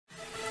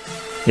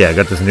Yeah, I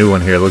got this new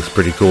one here. It looks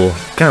pretty cool.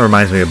 Kind of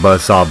reminds me of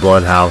Buzzsaw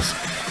Bloodhouse.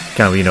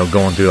 Kind of, you know,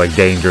 going through like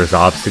dangerous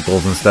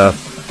obstacles and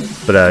stuff.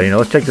 But, you know,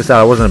 let's check this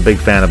out. I wasn't a big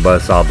fan of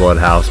Buzzsaw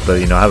Bloodhouse, but,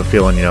 you know, I have a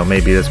feeling, you know,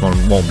 maybe this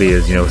one won't be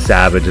as, you know,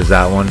 savage as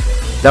that one.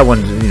 That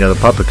one, you know, the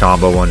puppet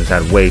combo one just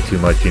had way too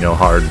much, you know,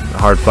 hard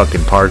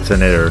fucking parts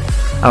in it, or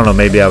I don't know,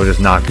 maybe I was just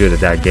not good at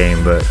that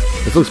game, but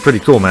this looks pretty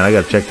cool, man. I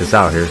gotta check this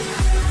out here.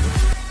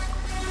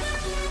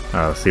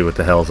 Alright, let's see what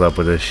the hell's up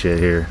with this shit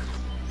here.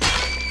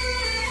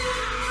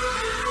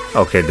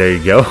 Okay, there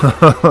you go.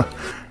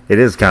 It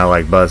is kind of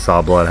like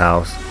Buzzsaw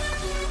Bloodhouse.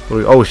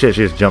 Oh shit,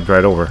 she just jumped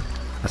right over.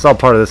 I saw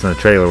part of this in the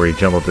trailer where you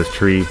jump up this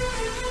tree,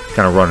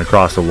 kind of run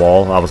across the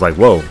wall. I was like,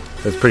 whoa,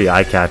 that's a pretty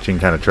eye-catching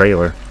kind of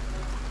trailer.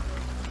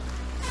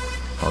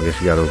 I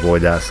guess you got to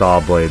avoid that saw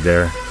blade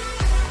there.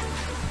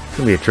 It's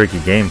going to be a tricky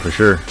game for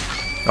sure.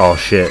 Oh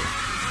shit.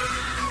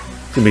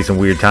 It's going to be some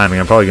weird timing.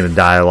 I'm probably going to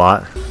die a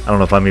lot. I don't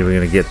know if I'm even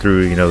going to get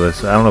through, you know,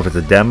 this. I don't know if it's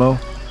a demo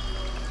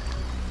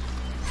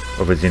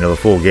or if it's, you know, the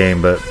full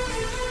game, but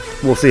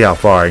we'll see how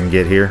far I can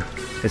get here.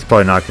 It's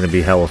probably not going to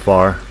be hella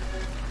far.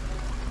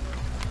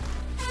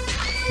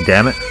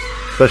 Damn it.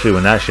 Especially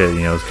when that shit,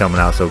 you know, is coming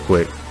out so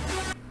quick.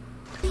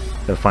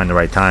 Gotta find the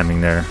right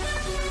timing there.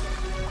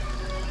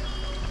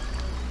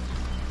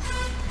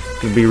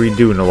 Could be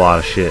redoing a lot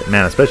of shit.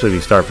 Man, especially if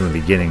you start from the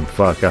beginning.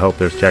 Fuck, I hope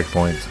there's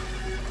checkpoints.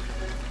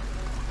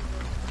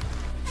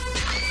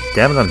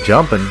 Damn it, I'm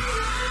jumping.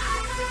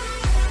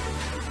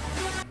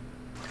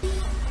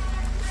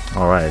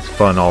 Alright, it's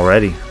fun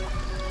already.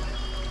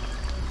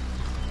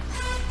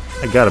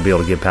 I gotta be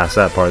able to get past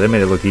that part. They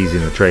made it look easy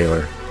in the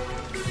trailer.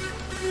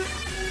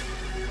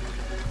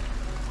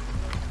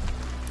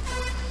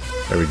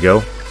 There we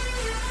go.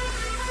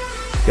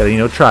 Gotta, you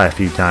know, try a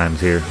few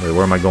times here. Wait,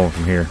 where am I going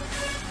from here?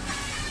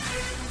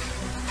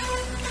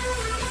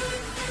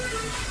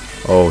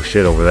 Oh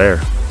shit, over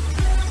there.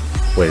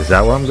 Wait, is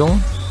that where I'm going?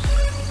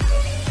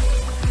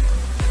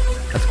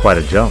 That's quite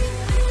a jump.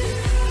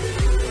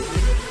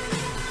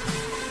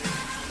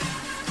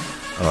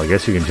 Oh, I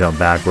guess you can jump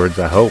backwards,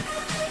 I hope.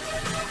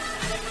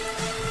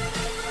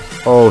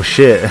 Oh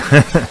shit.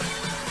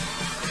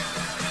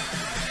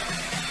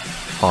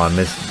 Oh, I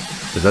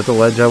missed. Is that the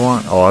ledge I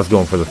want? Oh, I was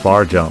going for the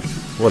far jump.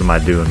 What am I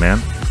doing, man?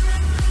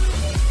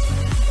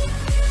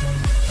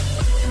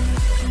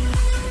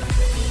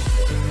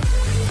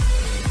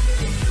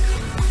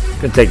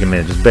 Gonna take a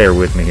minute. Just bear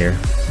with me here.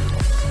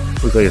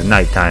 Looks like it's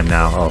nighttime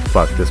now. Oh,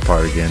 fuck this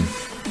part again.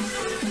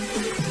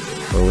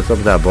 Well, what's up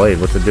with that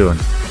blade? What's it doing?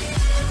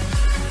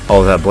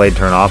 Oh, does that blade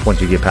turn off once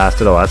you get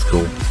past it? Oh, that's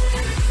cool.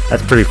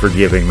 That's pretty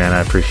forgiving, man.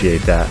 I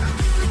appreciate that.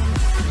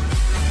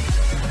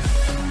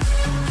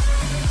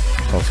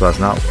 Oh, so that's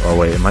not... Oh,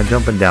 wait. Am I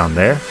jumping down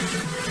there?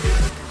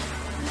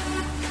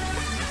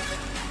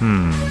 Let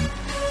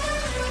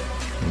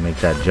me make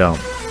that jump.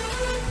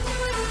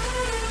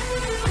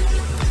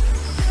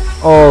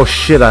 Oh,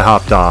 shit. I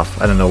hopped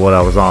off. I don't know what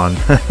I was on.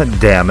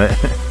 Damn it.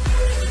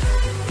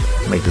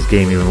 Make this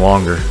game even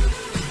longer.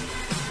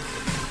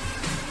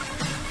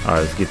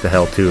 Alright, let's get the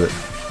hell to it.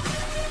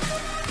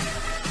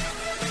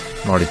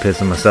 I'm already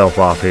pissing myself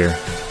off here.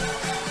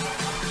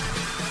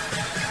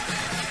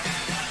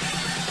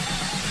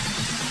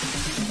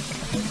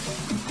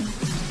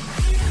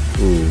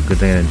 Ooh, good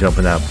thing I didn't jump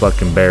in that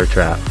fucking bear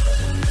trap.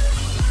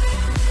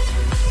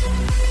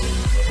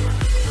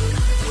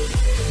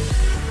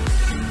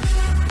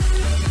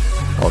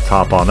 I'll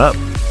top on up.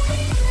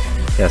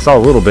 Yeah, I saw a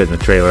little bit in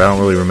the trailer. I don't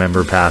really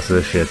remember past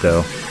this shit though.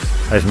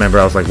 I just remember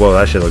I was like, whoa,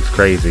 that shit looks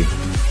crazy.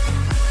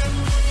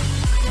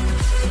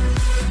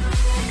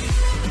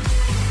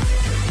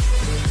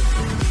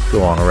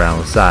 Go on around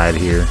the side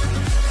here.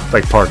 It's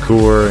like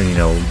parkour and, you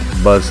know,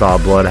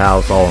 Buzzsaw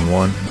Bloodhouse all in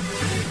one.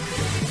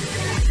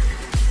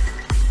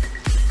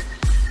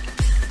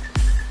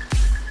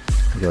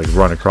 You like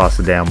run across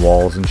the damn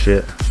walls and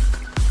shit.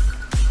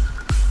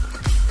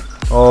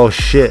 Oh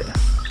shit.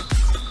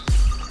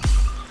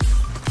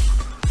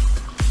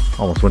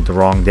 Almost went the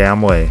wrong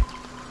damn way.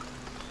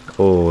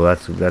 Oh,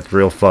 that's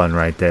real fun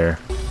right there.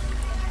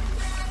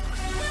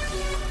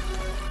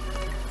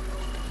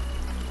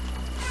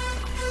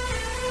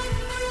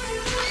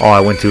 Oh,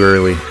 I went too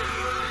early.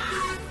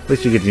 At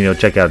least you get to, you know,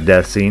 check out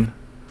death scene.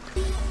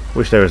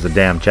 Wish there was a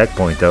damn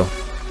checkpoint though.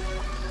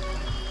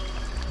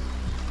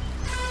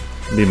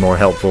 It'd be more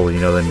helpful, you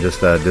know, than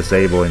just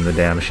disabling the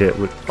damn shit.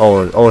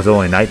 Oh, it's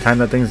only nighttime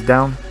that thing's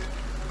down?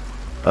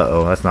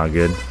 Uh-oh, that's not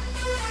good.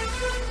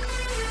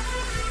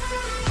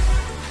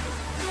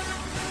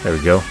 There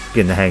we go.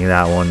 Getting the hang of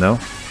that one though.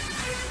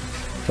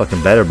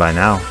 Fucking better by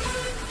now.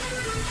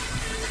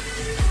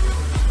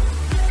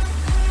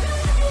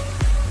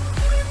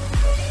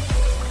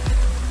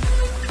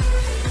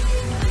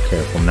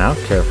 Careful now,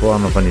 careful. I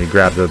don't know if I need to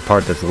grab the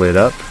part that's lit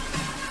up.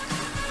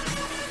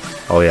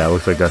 Oh yeah, it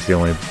looks like that's the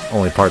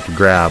only part to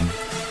grab.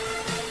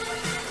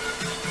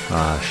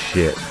 Ah,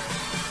 shit.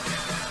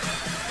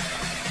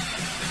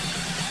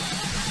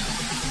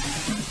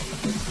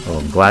 Oh,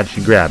 I'm glad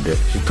she grabbed it.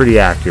 She's pretty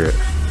accurate.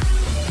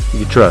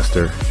 You can trust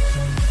her.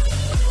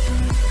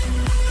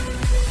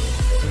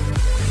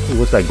 Ooh,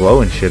 what's that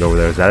glowing shit over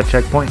there? Is that a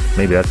checkpoint?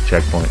 Maybe that's a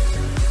checkpoint.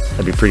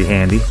 That'd be pretty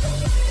handy.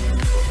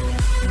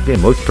 The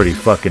game looks pretty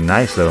fucking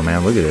nice though,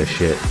 man. Look at this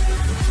shit.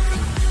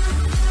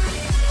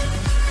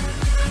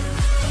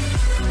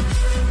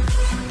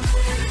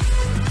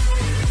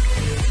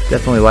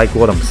 Definitely like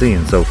what I'm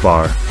seeing so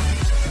far.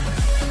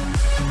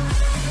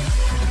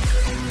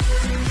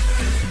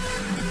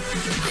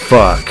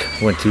 Fuck.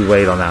 Went too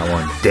late on that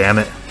one. Damn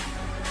it.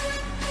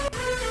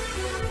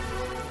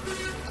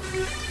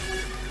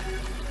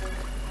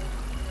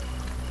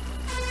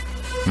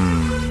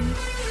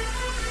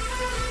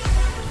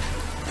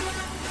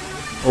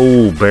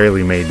 Oh,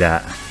 barely made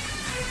that.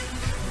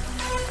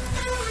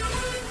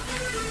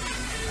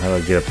 How do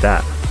I get up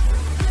that?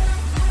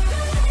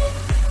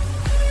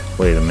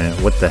 Wait a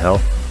minute, what the hell?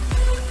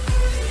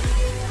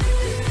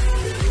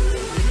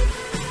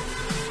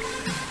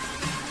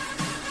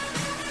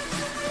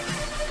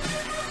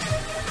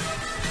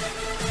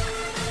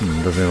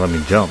 Doesn't even let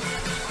me jump.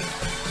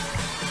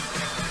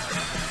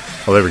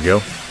 Oh, there we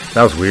go.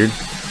 That was weird.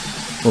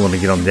 Won't let me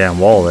get on the damn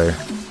wall there.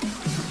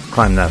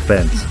 Climb that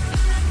fence.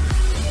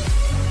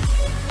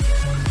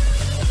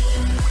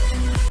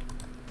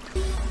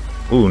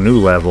 Ooh, new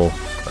level.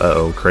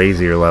 Uh-oh,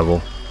 crazier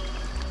level.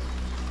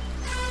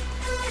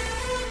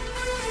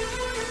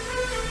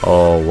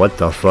 Oh, what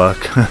the fuck?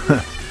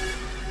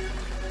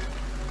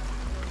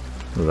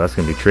 Ooh, that's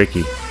gonna be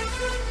tricky.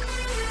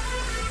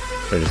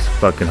 I just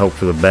fucking hope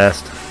for the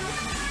best.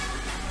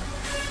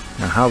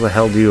 Now, how the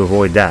hell do you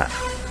avoid that?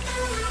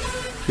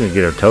 She's gonna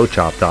get her toe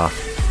chopped off.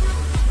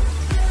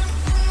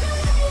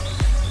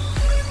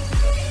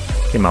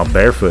 Came out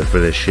barefoot for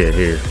this shit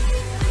here.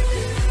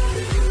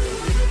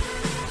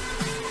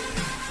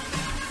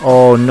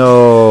 Oh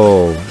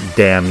no!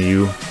 Damn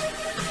you.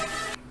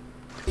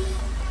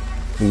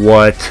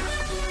 What?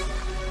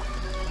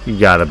 You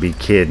gotta be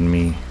kidding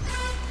me.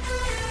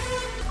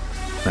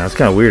 Now it's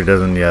kind of weird.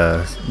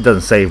 It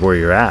doesn't save where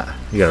you're at.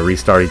 You gotta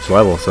restart each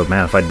level. So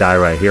man, if I die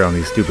right here on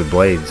these stupid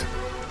blades,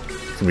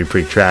 it's gonna be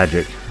pretty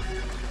tragic.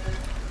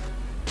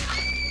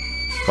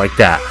 Like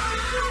that.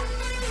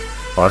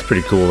 Oh, that's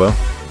pretty cool though.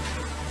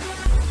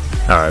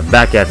 Alright,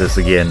 back at this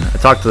again. I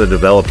talked to the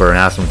developer and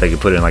asked them if they could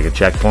put in like a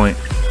checkpoint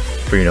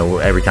for, you know,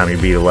 every time you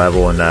beat a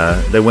level, and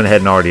they went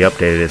ahead and already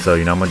updated it. So,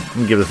 you know, I'm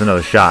gonna give this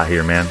another shot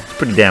here, man. It's a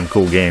pretty damn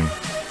cool game. I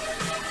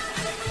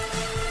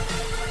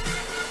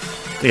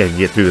think I can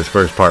get through this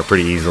first part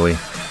pretty easily.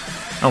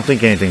 I don't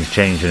think anything's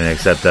changed in it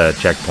except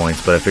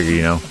checkpoints, but I figure,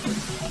 you know,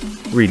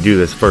 redo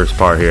this first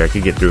part here. I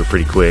could get through it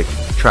pretty quick.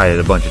 Tried it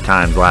a bunch of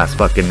times last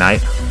fucking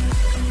night.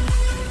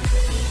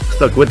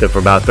 Stuck with it for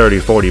about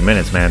 30-40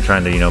 minutes, man,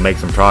 trying to, you know, make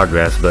some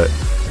progress, but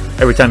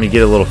every time you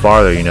get a little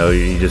farther, you know,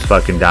 you just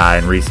fucking die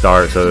and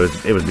restart, so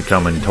it was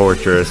becoming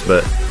torturous,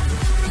 but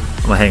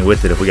I'm gonna hang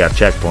with it if we got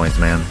checkpoints,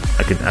 man.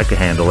 I could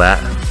handle that.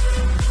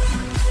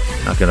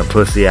 Not gonna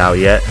pussy out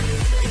yet.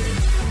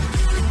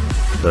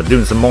 So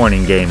doing some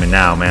morning gaming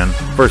now, man.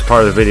 First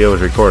part of the video was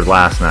recorded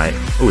last night.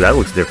 Ooh, that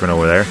looks different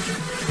over there.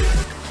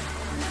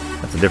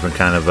 That's a different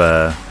kind of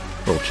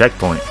little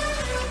checkpoint.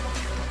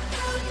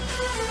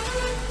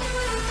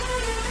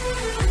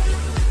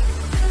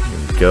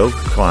 There we go.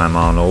 Climb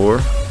on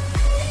over.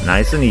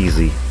 Nice and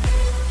easy.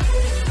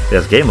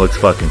 This game looks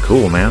fucking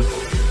cool, man.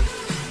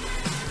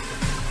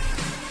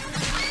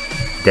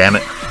 Damn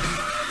it.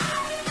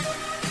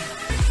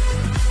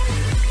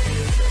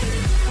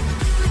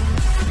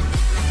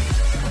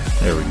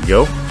 There we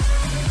go.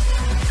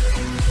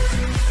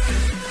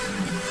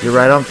 Get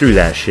right on through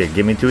that shit.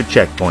 Get me to a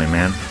checkpoint,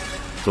 man.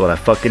 That's what I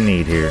fucking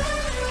need here.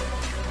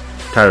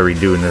 Tired of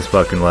redoing this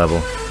fucking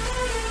level.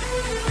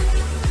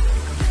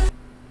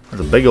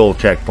 That's a big old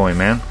checkpoint,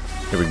 man.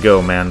 Here we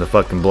go, man. The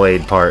fucking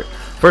blade part.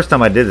 First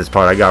time I did this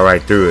part, I got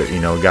right through it.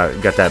 You know,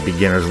 got that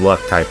beginner's luck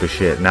type of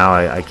shit. Now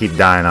I keep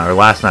dying. Or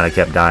last night I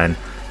kept dying.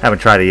 Haven't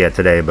tried it yet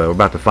today, but we're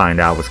about to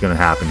find out what's gonna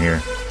happen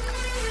here.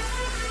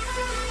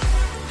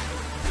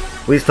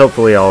 At least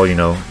hopefully I'll, you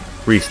know,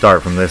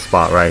 restart from this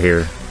spot right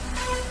here.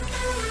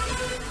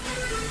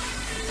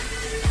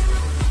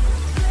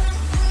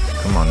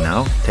 Come on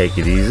now, take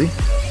it easy.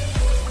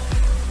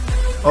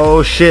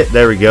 Oh shit,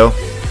 there we go.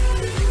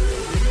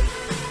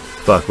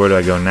 Fuck, where do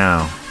I go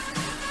now?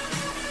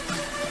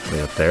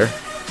 Way up there.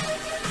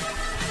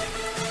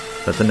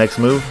 Is that the next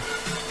move?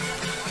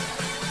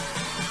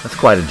 That's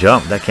quite a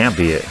jump, that can't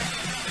be it.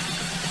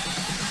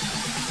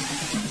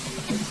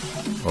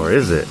 Or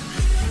is it?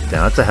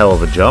 Damn, that's a hell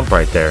of a jump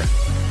right there.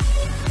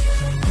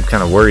 I'm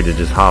kind of worried to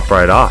just hop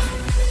right off.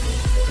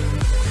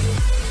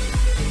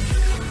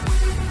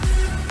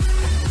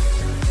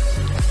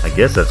 I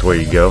guess that's where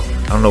you go.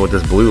 I don't know what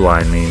this blue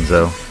line means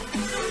though.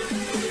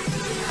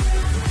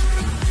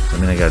 I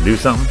mean, I gotta do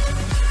something?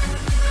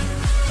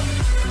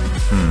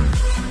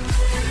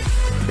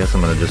 I guess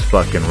I'm gonna just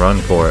fucking run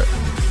for it.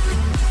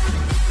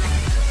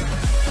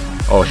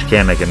 Oh, she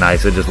can't make it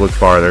nice. It just looked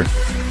farther.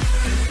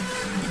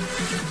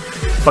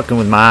 Fucking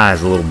with my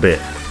eyes a little bit.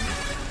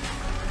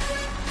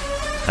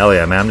 Hell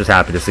yeah, man. I'm just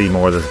happy to see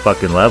more of this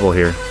fucking level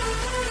here.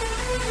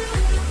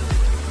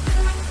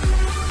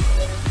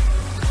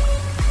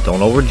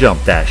 Don't over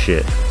jump that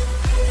shit.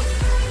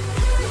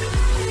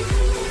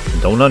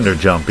 Don't under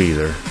jump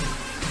either.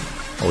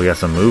 Oh, we got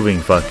some moving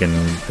fucking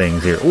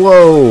things here.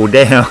 Whoa,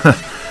 damn.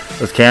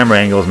 Those camera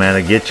angles, man,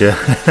 they get you.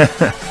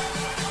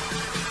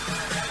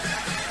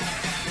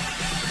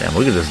 Damn,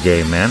 look at this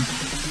game, man.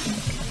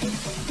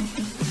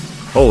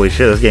 Holy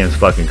shit, this game's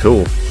fucking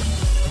cool.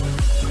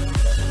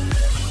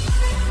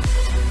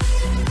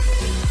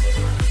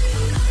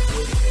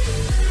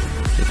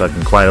 She's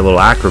fucking quite a little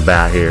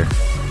acrobat here.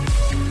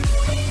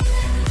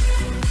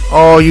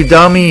 Oh, you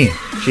dummy!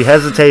 She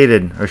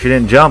hesitated, or she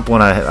didn't jump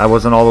when I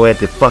wasn't all the way at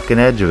the fucking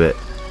edge of it.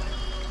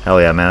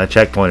 Hell yeah, man! The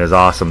checkpoint is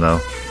awesome,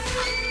 though.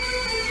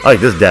 I like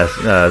this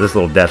this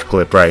little death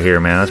clip right here,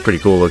 man. That's pretty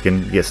cool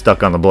looking. You get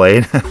stuck on the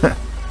blade.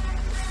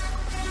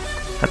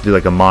 Have to do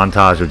like a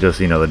montage of just,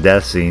 you know, the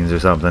death scenes or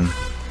something.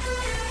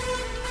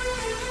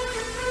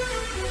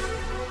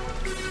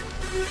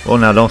 Oh,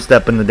 now don't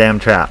step in the damn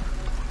trap.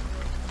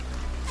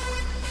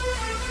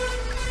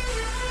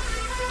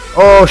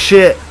 Oh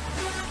shit!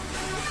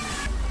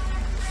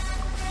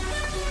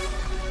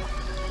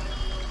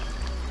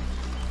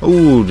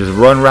 Ooh, just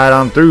run right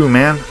on through,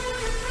 man.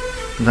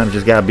 Sometimes you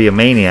just gotta be a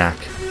maniac.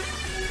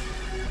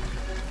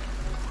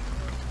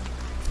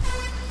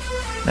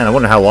 Man, I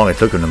wonder how long it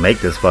took them to make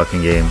this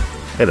fucking game.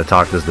 I had to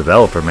talk to this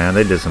developer, man.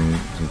 They did some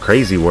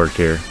crazy work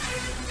here.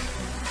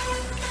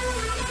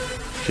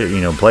 Shit,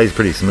 you know, plays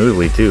pretty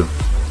smoothly too.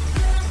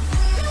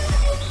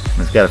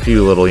 It's got a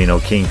few little, you know,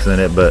 kinks in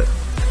it, but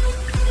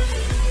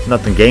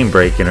nothing game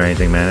breaking or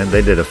anything, man.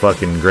 They did a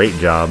fucking great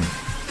job.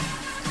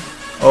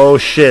 Oh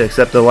shit,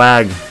 except the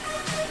lag.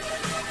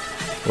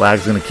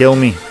 Lag's gonna kill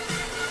me.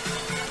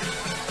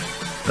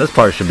 This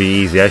part should be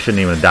easy. I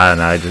shouldn't even die on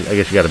that. I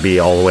guess you gotta be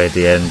all the way at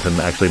the end to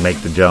actually make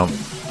the jump.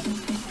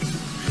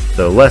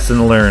 So,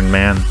 lesson learned,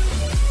 man.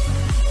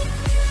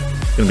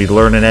 Gonna be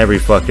learning every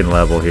fucking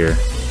level here.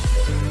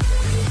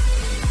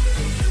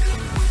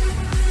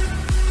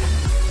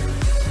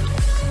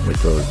 Wait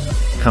till it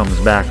comes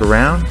back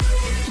around.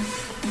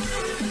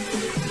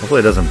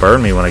 Hopefully it doesn't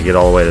burn me when I get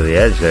all the way to the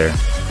edge there.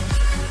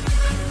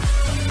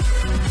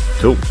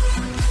 Cool.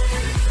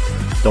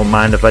 Don't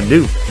mind if I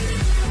do.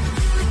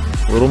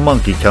 Little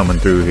monkey coming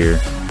through here.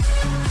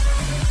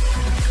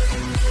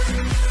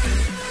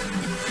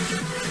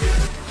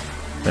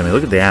 I mean,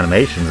 look at the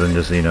animations and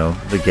just, you know,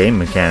 the game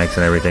mechanics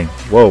and everything.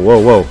 Whoa, whoa,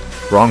 whoa.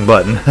 Wrong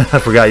button. I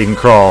forgot you can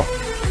crawl.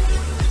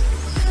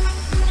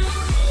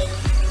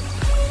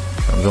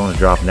 I'm going to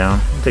drop down.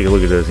 Take a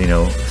look at this, you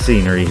know,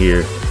 scenery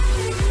here.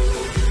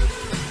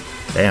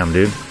 Damn,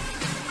 dude.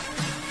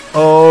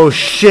 Oh,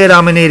 shit,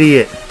 I'm an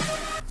idiot.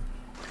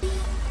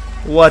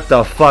 What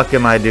the fuck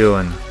am I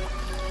doing?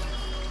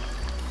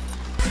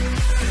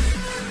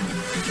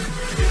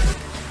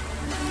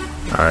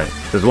 Alright,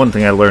 there's one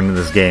thing I learned in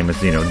this game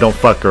is, you know, don't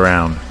fuck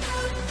around.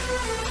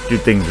 Do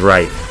things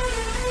right.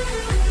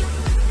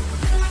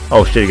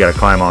 Oh shit, you gotta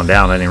climb on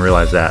down. I didn't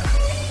realize that.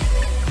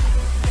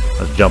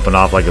 I was jumping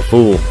off like a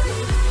fool.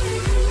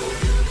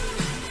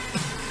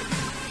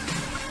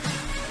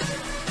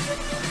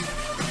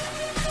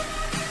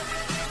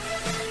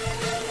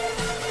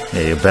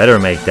 Yeah, you better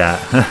make that.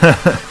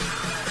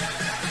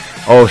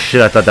 Oh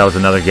shit, I thought that was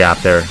another gap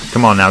there.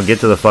 Come on now, get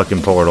to the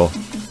fucking portal.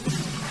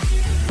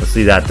 Let's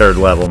see that third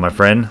level, my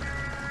friend.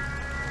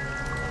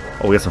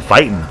 Oh, we got some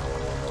fighting.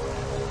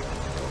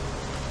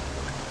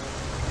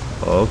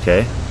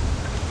 Okay.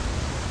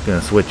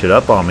 Gonna switch it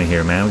up on me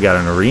here, man. We got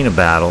an arena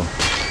battle.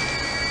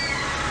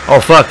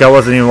 Oh fuck, I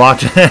wasn't even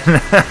watching.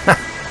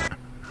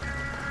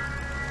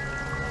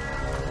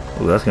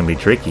 Ooh, that's gonna be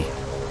tricky.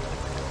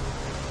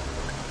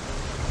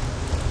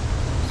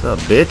 What's up,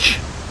 bitch?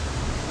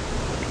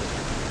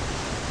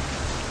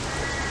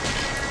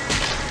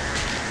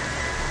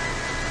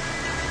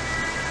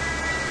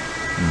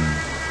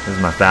 This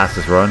is my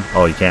fastest run.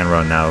 Oh, you can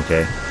run now,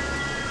 okay.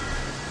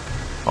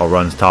 All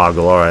runs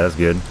toggle, alright, that's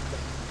good.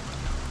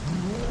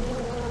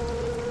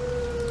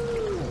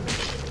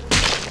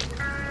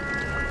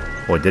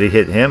 Wait, did he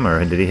hit him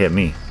or did he hit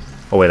me?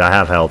 Oh wait, I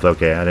have health,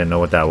 okay. I didn't know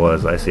what that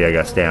was. I see I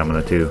got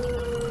stamina too.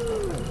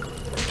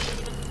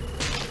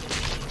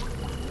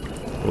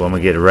 Well, I'm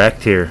gonna get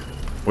wrecked here.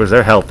 Where's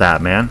their health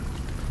at, man?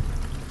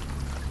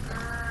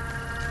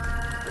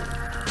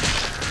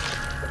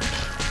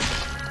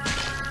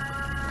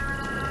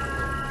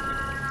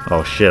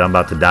 Oh shit, I'm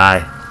about to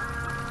die.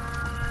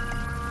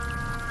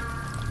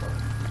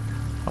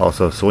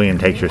 Also, swinging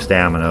takes your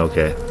stamina,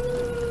 okay.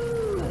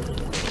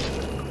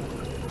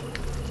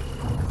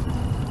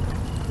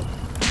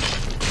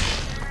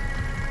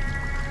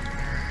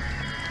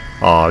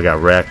 Oh, I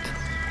got wrecked.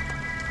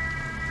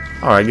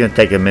 Alright, gonna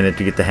take a minute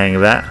to get the hang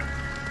of that.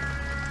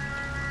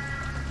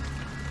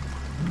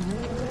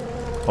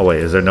 Oh wait,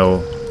 is there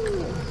no...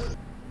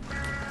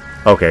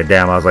 Okay,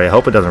 damn, I was like, I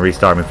hope it doesn't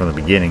restart me from the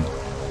beginning.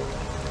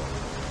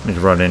 Just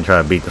run in and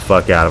try to beat the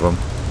fuck out of him.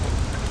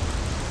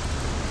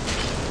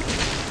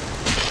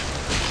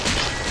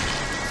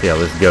 See how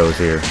this goes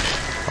here.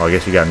 Oh, I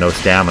guess you got no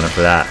stamina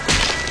for that.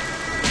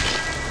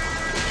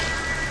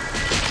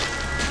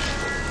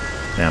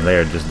 Damn, they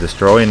are just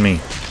destroying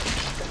me.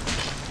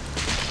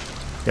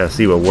 Gotta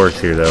see what works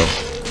here, though.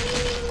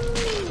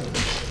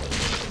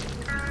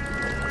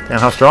 Damn,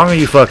 how strong are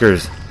you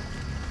fuckers?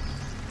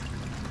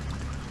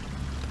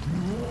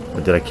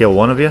 What, did I kill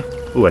one of you?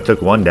 Ooh, I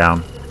took one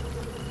down.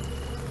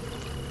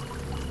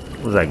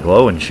 What was that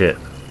glowing shit?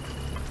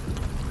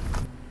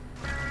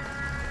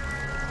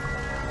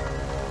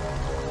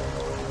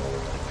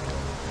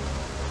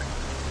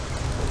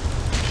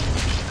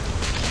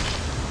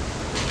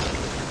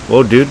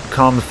 Whoa, dude,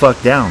 calm the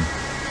fuck down.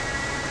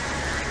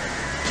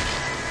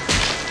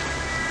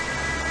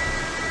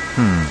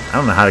 I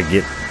don't know how to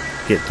get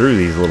through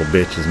these little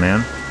bitches,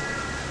 man.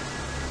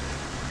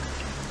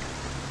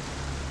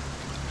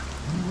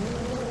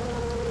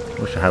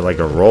 Wish I had like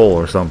a roll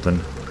or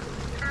something.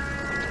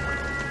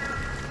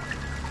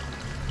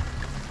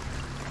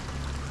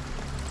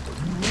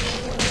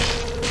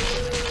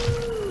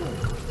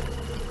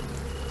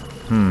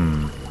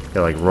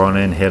 Gotta like run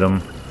in, hit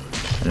them,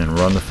 and then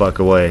run the fuck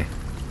away.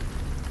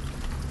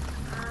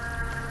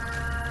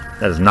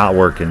 That is not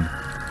working.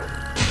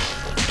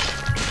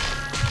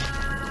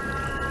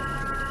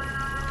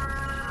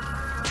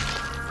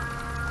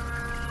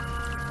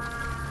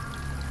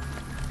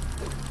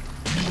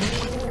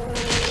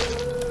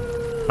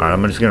 Alright,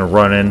 I'm just gonna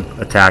run in,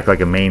 attack like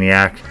a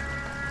maniac,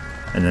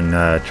 and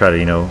then try to,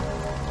 you know,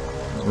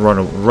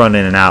 run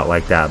in and out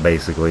like that,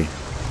 basically.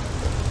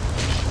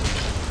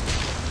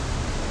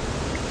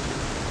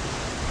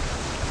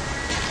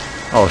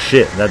 Oh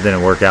shit, that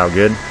didn't work out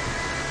good.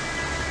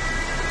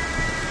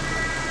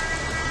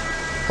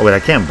 Oh wait, I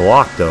can't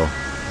block though.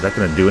 Is that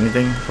gonna do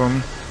anything for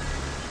me?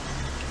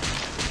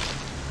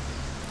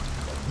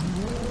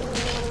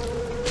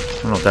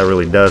 I don't know if that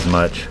really does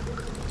much.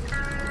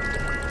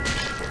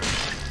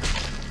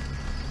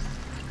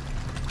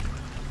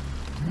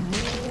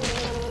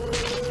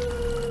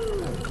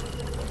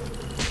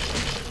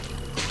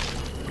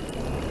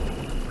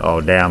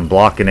 Oh damn,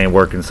 blocking ain't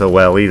working so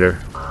well either.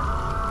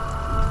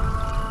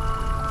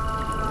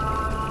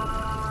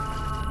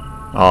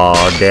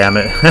 Oh damn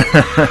it.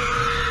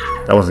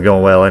 That wasn't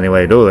going well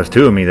anyway. Oh, there's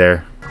two of me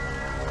there.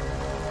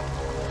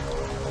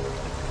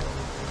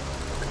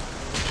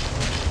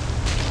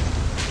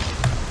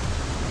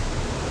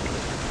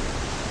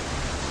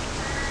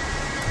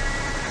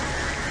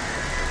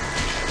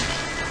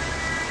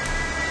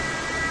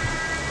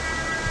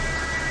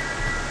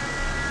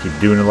 Keep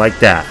doing it like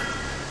that.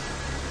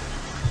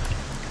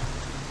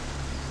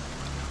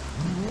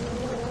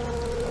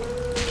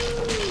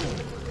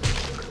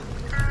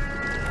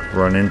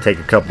 Run in, take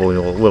a couple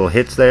little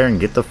hits there, and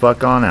get the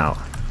fuck on out.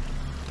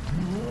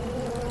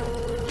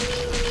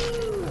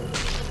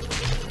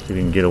 See if you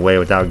can get away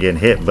without getting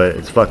hit, but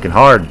it's fucking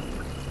hard.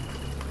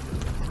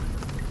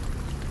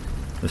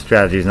 The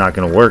strategy is not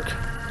going to work.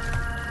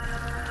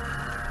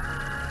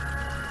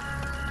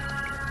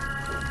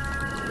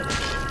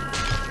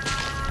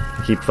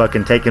 Keep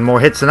fucking taking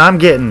more hits than I'm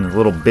getting,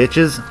 little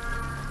bitches.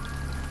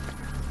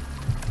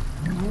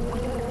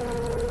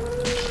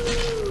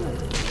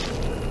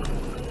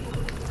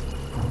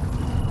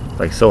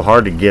 Like so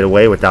hard to get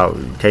away without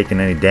taking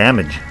any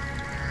damage.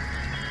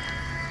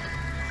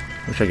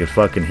 Wish I could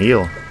fucking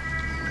heal.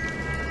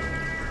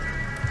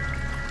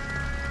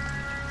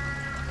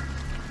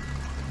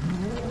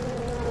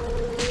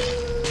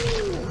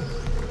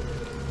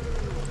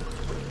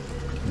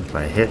 If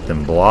I hit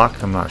then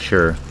block, I'm not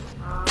sure.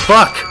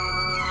 Fuck!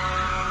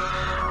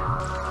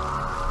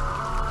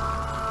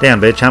 Damn,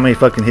 bitch, how many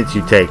fucking hits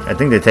you take? I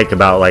think they take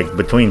about like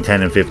between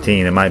 10 and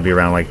 15. It might be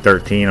around like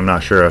 13. I'm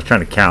not sure. I was trying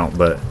to count,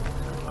 but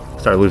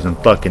start losing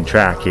fucking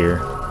track here.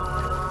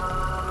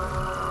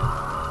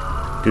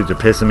 Dudes are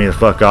pissing me the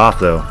fuck off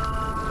though.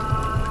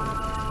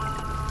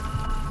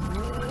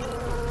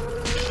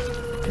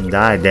 Fucking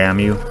die, damn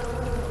you.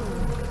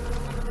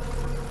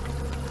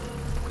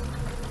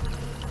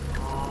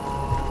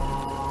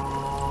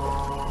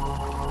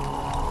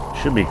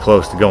 Should be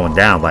close to going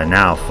down by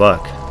now,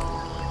 fuck.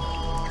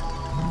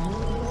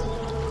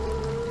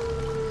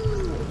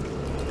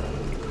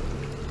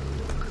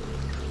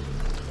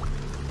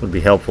 Would be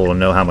helpful to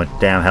know how much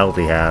damn health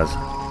he has.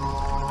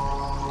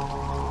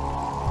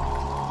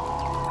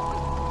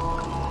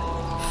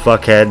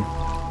 Fuckhead.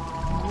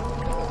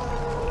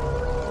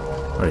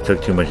 Oh, he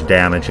took too much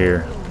damage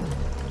here.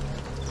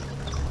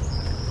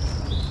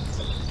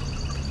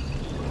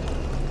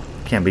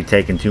 Can't be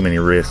taking too many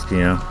risks,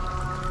 you know.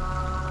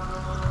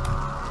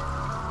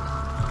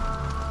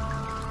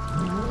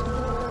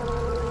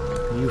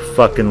 You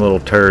fucking little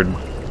turd.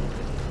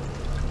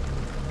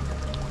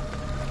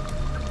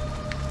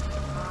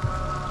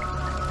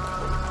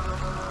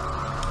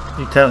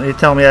 You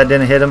tell me I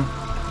didn't hit him?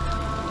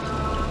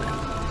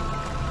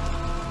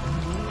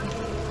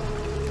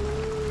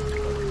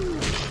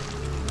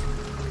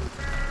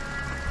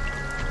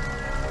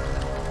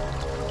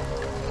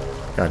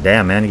 God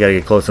damn, man, you gotta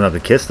get close enough to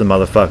kiss the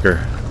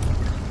motherfucker.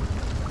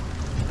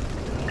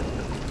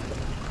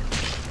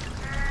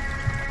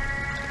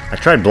 I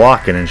tried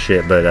blocking and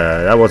shit, but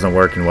that wasn't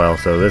working well.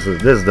 So this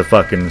is the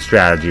fucking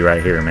strategy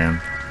right here, man.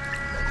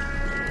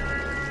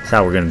 That's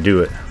how we're gonna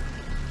do it.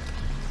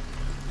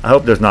 I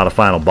hope there's not a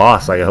final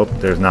boss. Like, I hope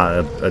there's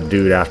not a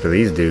dude after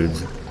these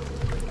dudes.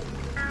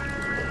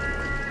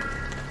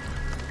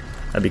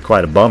 That'd be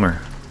quite a bummer.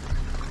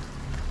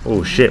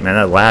 Oh shit, man,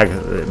 that lag,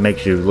 it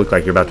makes you look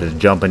like you're about to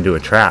jump into a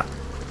trap.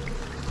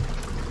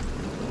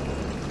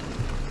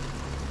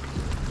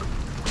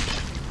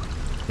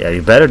 Yeah,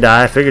 you better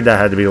die. I figured that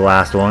had to be the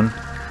last one.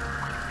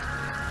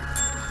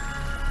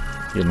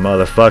 You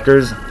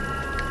motherfuckers.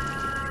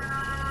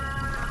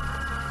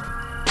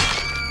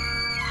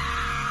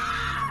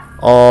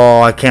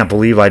 Oh, I can't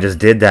believe I just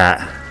did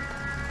that.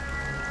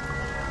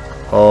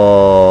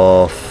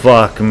 Oh,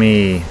 fuck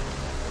me.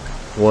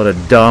 What a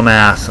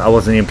dumbass. I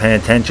wasn't even paying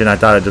attention. I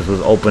thought it just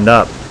was opened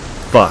up.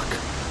 Fuck.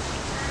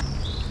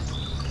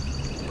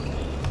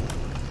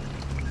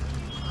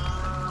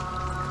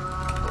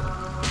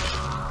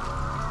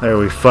 There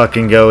we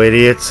fucking go,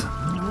 idiots.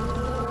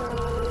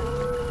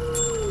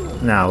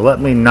 Now,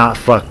 let me not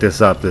fuck this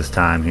up this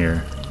time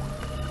here.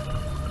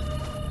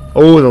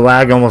 Oh, the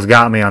lag almost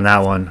got me on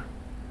that one.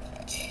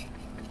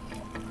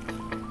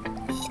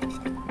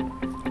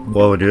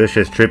 Whoa, dude, it's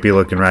just trippy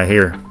looking right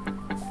here.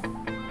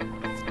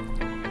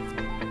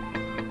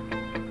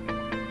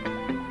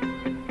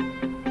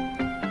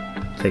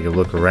 Take a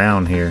look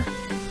around here.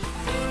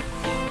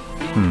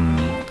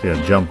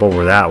 Gonna jump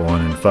over that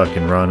one and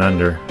fucking run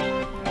under.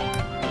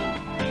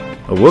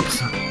 Oh, whoops.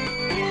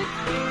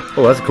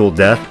 Oh, that's a cool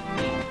death.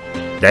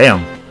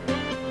 Damn.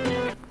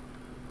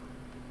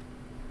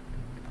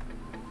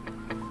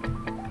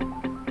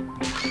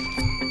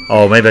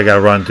 Oh, maybe I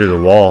gotta run through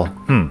the wall.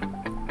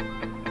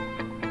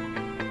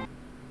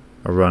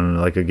 Or run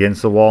like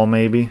against the wall,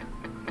 maybe.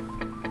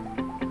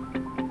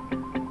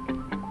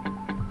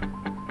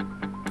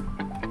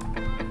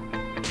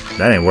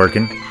 That ain't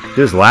working.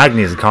 This lag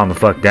needs to calm the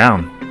fuck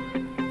down.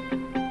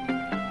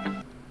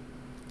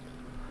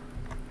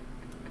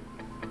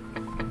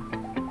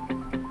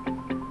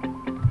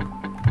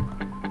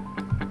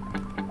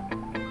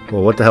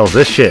 Well, what the hell's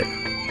this shit?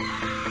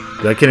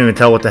 I can't even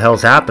tell what the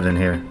hell's happening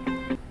here.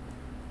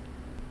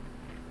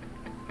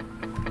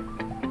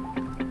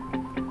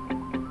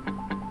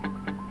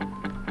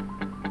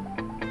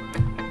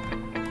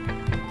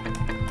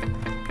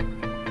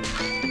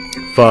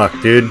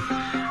 Fuck, dude.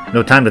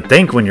 No time to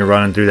think when you're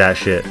running through that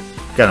shit.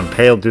 Got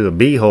impaled through the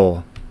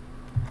beehole.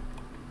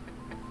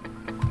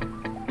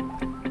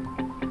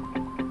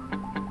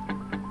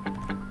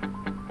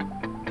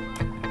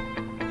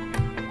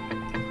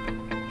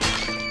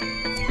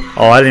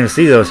 Oh, I didn't even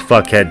see those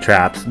fuckhead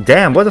traps.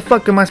 Damn, where the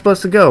fuck am I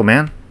supposed to go,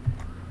 man?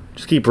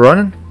 Just keep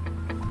running?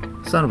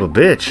 Son of a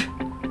bitch.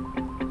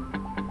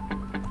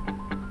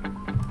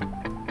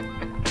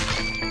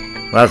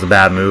 Well, that was a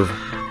bad move.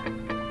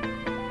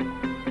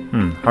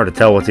 Hard to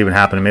tell what's even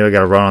happening. Maybe I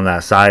gotta run on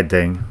that side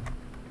thing.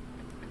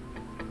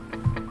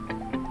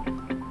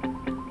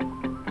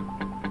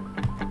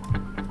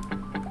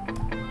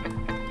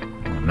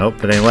 Oh,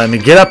 nope, it ain't letting me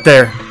get up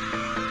there.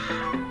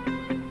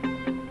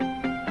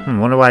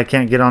 Wonder why I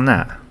can't get on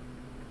that.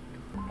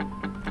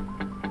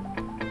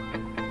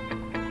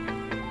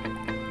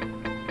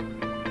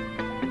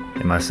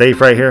 Am I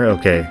safe right here?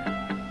 Okay.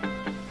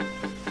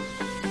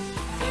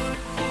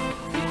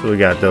 So we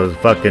got those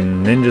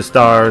fucking ninja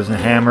stars, a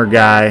hammer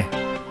guy,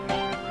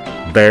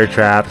 bear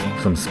traps,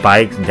 some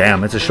spikes.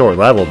 Damn, it's a short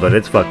level, but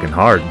it's fucking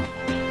hard.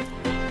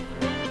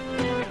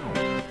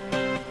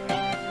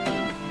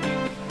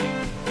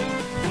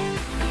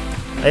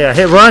 Hey, I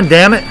hit run,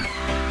 damn it!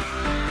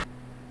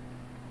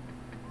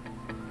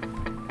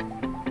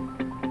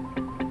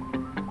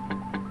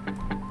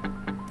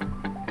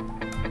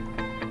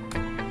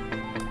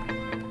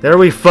 There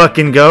we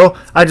fucking go.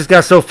 I just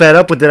got so fed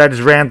up with it, I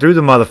just ran through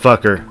the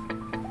motherfucker.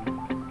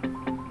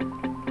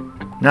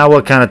 Now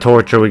what kind of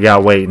torture we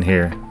got waiting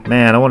here?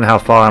 Man, I wonder how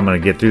far I'm going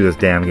to get through this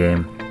damn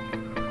game.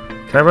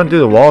 Can I run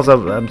through the walls?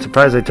 I'm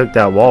surprised they took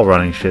that wall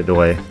running shit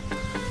away.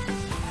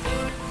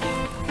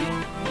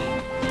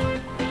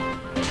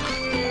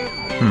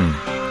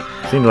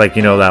 Seemed like,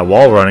 you know, that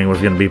wall running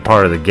was going to be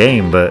part of the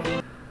game, but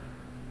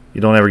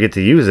you don't ever get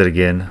to use it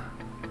again.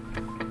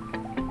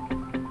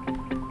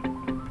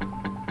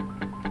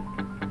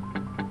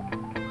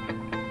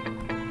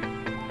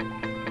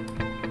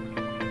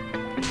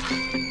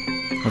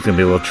 That's gonna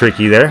be a little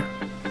tricky there.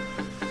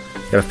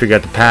 Gotta figure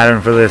out the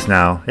pattern for this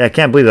now. Yeah, I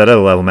can't believe that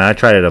other level, man. I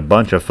tried it a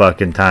bunch of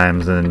fucking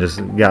times and just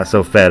got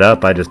so fed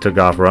up I just took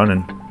off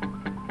running.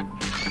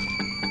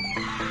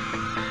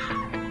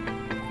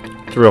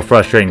 It's a real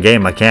frustrating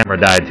game. My camera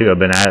died too. I've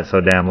been at it so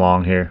damn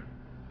long here.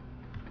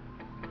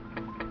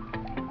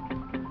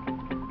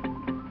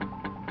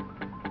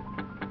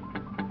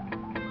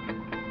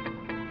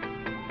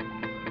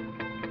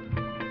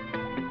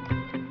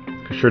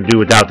 Could sure do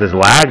without this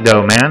lag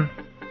though, man.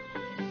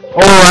 Oh,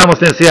 I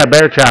almost didn't see that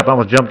bear trap. I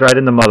almost jumped right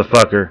in the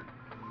motherfucker.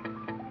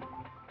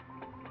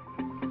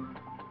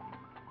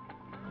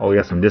 Oh, we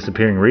got some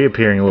disappearing,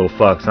 reappearing little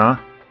fucks, huh?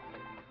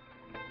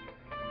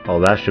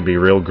 Oh, that should be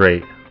real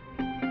great.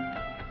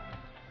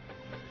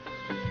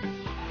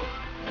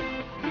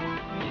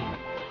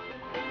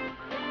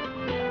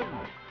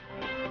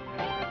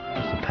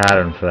 What's the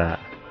pattern for that?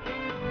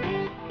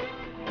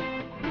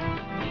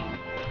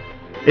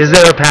 Is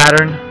there a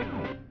pattern?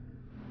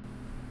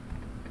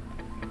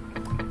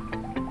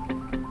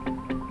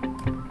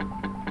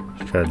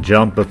 Just try to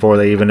jump before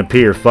they even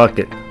appear. Fuck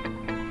it.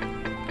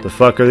 The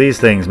fuck are these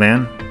things,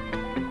 man?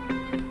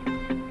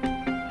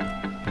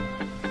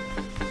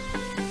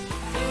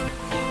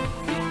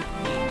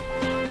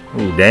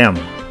 Ooh, damn.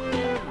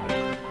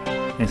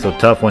 Ain't so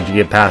tough once you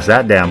get past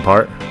that damn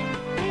part.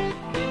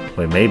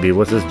 Wait, maybe.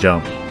 What's this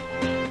jump?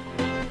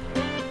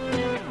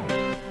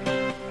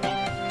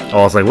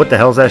 Oh, it's like, what the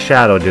hell's that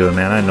shadow doing,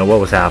 man? I didn't know what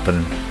was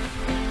happening.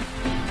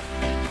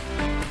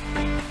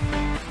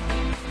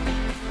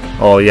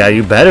 Oh, yeah,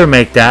 you better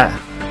make that.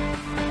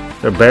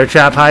 Is there a bear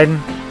trap hiding?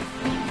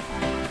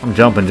 I'm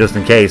jumping just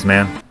in case,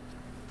 man.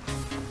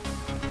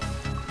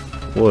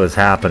 What is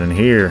happening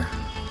here?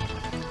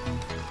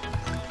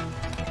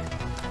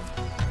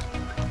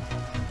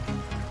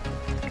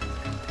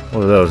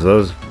 What are those?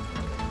 Those...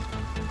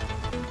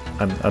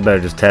 I better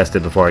just test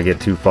it before I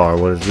get too far.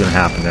 What is going to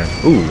happen there?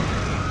 Ooh,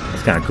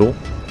 that's kind of cool.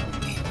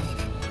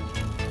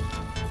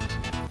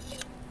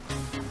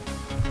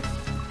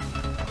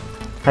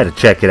 I had to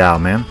check it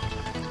out, man.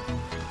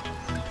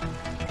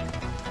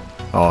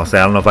 Oh, so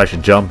I don't know if I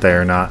should jump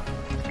there or not.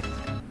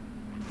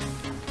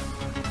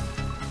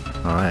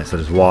 Alright, so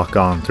just walk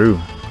on through.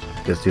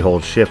 Guess you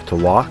hold shift to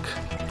walk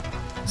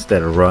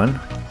instead of run.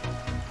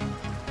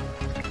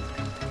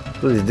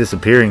 Look at these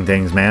disappearing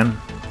things, man.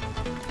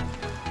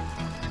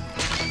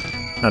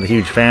 Not a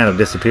huge fan of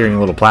disappearing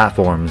little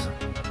platforms.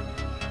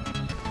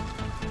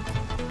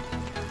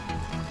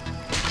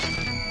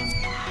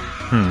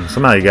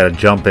 Somehow you gotta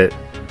jump it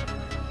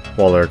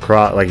while they're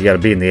across. Like you gotta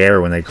be in the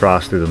air when they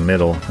cross through the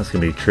middle. That's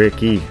gonna be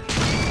tricky.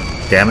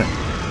 Damn it.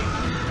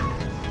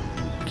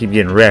 Keep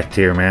getting wrecked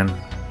here, man.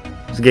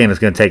 This game is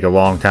gonna take a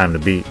long time to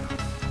beat.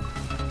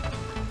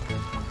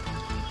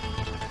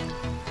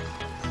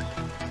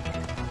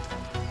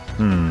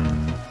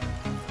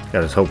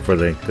 Gotta just hope for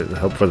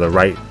the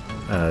right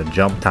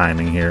jump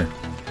timing here.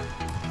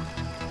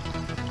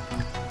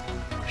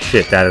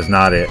 Shit, that is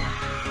not it.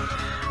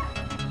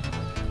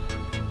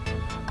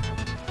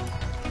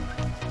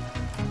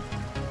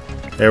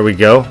 There we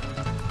go.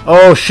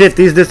 Oh shit,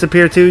 these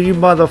disappear too, you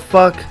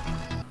motherfuck.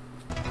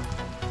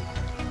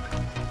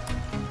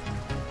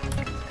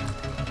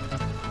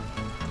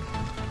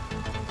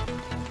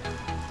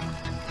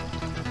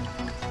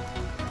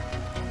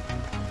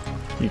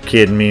 You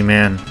kidding me,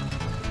 man?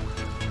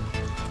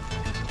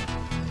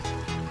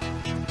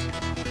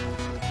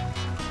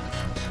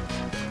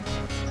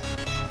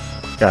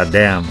 God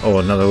damn. Oh,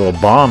 another little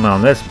bomb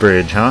on this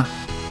bridge, huh?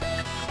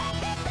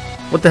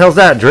 What the hell's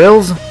that?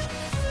 Drills?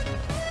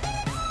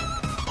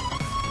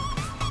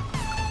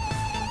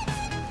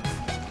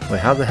 Wait,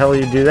 how the hell do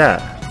you do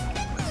that?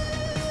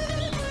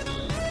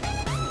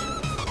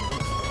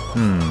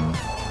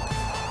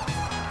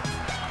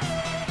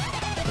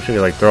 I should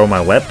like throw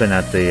my weapon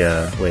at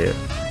the wait.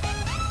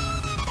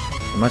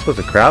 Am I supposed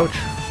to crouch?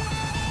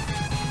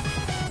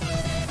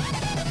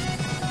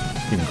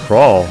 You can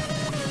crawl.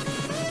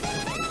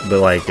 But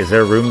like, is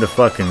there room to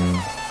fucking...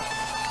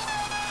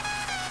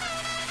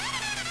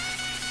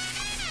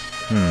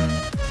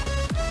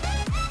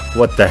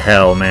 What the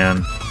hell,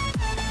 man?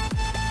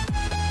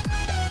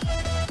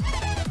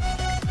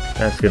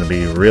 That's gonna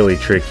be really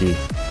tricky.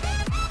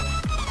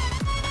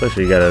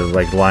 Especially you gotta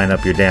like line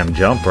up your damn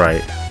jump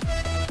right.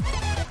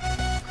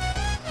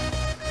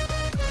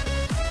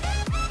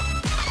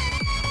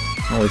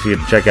 At least you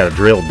get to check out a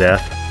drill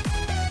death.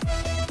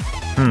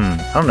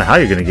 I don't know how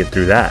you're gonna get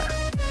through that.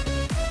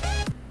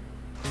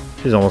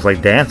 She's almost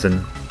like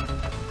dancing.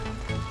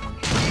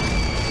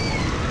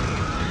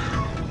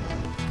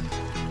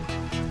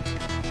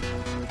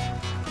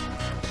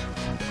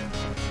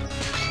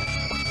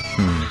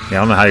 Yeah,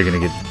 I don't know how you're gonna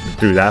get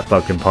through that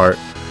fucking part.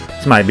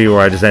 This might be where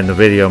I just end the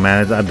video,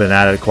 man. I've been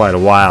at it quite a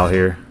while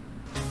here.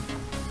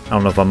 I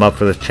don't know if I'm up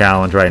for this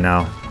challenge right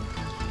now.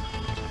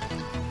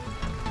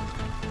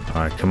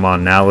 Alright, come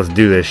on now. Let's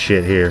do this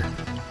shit here.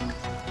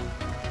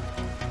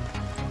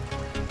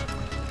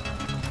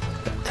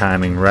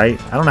 Timing right.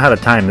 I don't know how to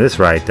time this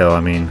right though. I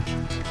mean,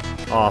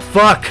 oh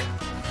fuck!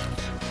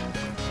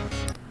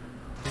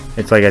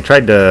 It's like I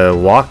tried to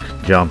walk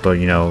jump,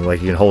 you know,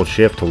 like you can hold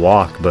shift to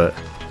walk, but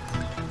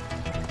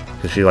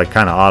because she like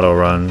kind of auto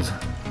runs,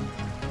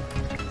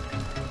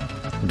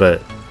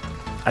 but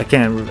I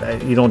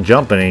can't. You don't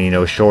jump any, you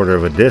know, shorter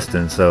of a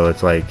distance, so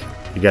it's like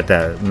you got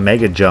that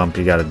mega jump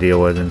you got to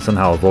deal with and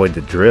somehow avoid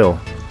the drill.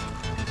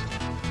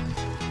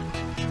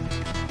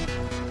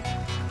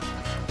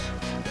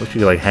 Wish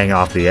you could like hang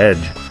off the edge.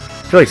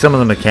 I feel like some of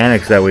the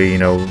mechanics that we, you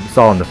know,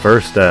 saw in the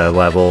first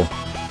level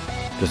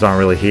just aren't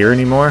really here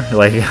anymore.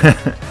 Like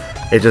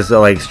it's just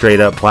like straight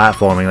up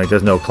platforming. Like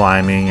there's no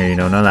climbing or, you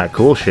know, none of that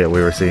cool shit we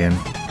were seeing.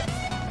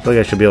 I feel like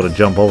I should be able to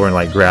jump over and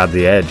like grab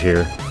the edge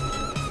here.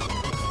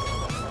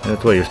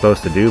 That's what you're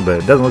supposed to do,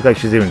 but it doesn't look like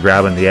she's even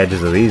grabbing the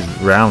edges of these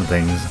round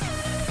things.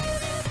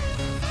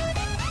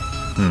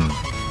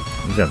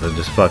 You have to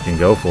just fucking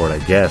go for it,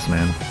 I guess,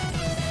 man.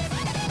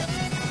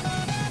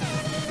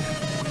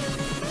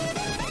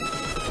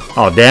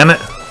 Oh, damn it.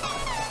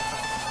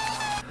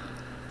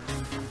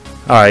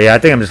 Alright, yeah, I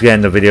think I'm just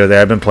getting the video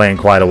there. I've been playing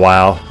quite a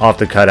while. I'll have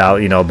to cut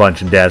out, you know, a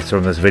bunch of deaths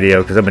from this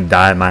video because I've been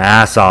dying my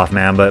ass off,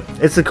 man. But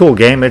it's a cool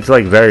game. It's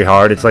like very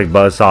hard. It's like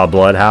Buzzsaw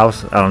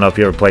Bloodhouse. I don't know if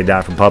you ever played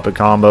that from Puppet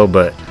Combo,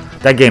 but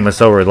that game is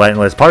so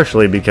relentless,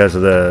 partially because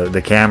of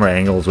the camera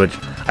angles, which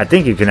I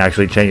think you can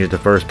actually change it to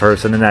first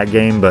person in that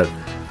game, but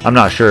I'm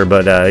not sure.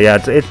 But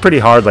yeah, it's pretty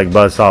hard like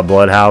Buzzsaw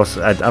Bloodhouse.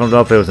 I don't know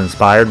if it was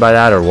inspired by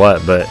that or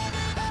what, but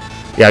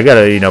yeah, I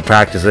gotta, you know,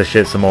 practice this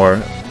shit some more.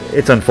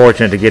 It's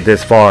unfortunate to get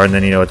this far and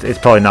then, you know, it's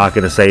probably not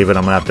going to save it.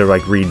 I'm going to have to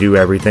like redo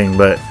everything,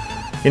 but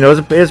you know,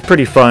 it's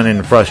pretty fun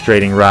and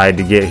frustrating ride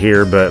to get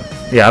here. But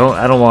yeah,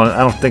 I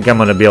don't think I'm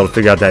going to be able to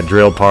figure out that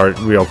drill part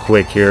real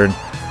quick here. And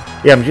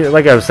yeah,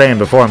 like I was saying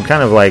before, I'm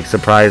kind of like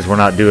surprised we're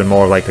not doing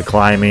more like the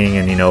climbing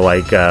and, you know,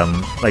 like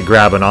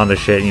grabbing onto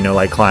shit, you know,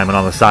 like climbing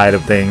on the side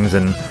of things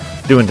and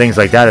doing things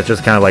like that. It's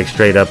just kind of like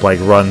straight up like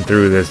run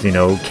through this, you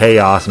know,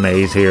 chaos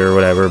maze here or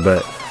whatever.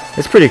 But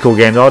it's a pretty cool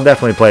game. I'll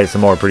definitely play it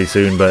some more pretty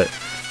soon, but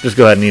just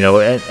go ahead and, you know,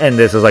 end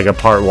this as like a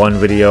part 1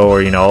 video,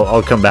 or, you know,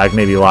 I'll come back,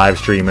 maybe live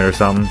stream it or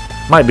something.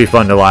 Might be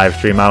fun to live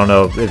stream. I don't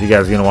know if you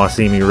guys are going to want to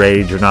see me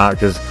rage or not,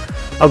 because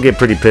I'll get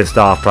pretty pissed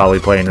off probably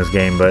playing this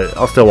game, but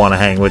I'll still want to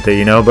hang with it,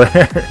 you know. But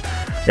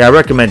yeah, I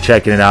recommend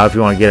checking it out if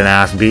you want to get an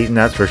ass beaten,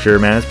 that's for sure,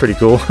 man. It's pretty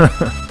cool.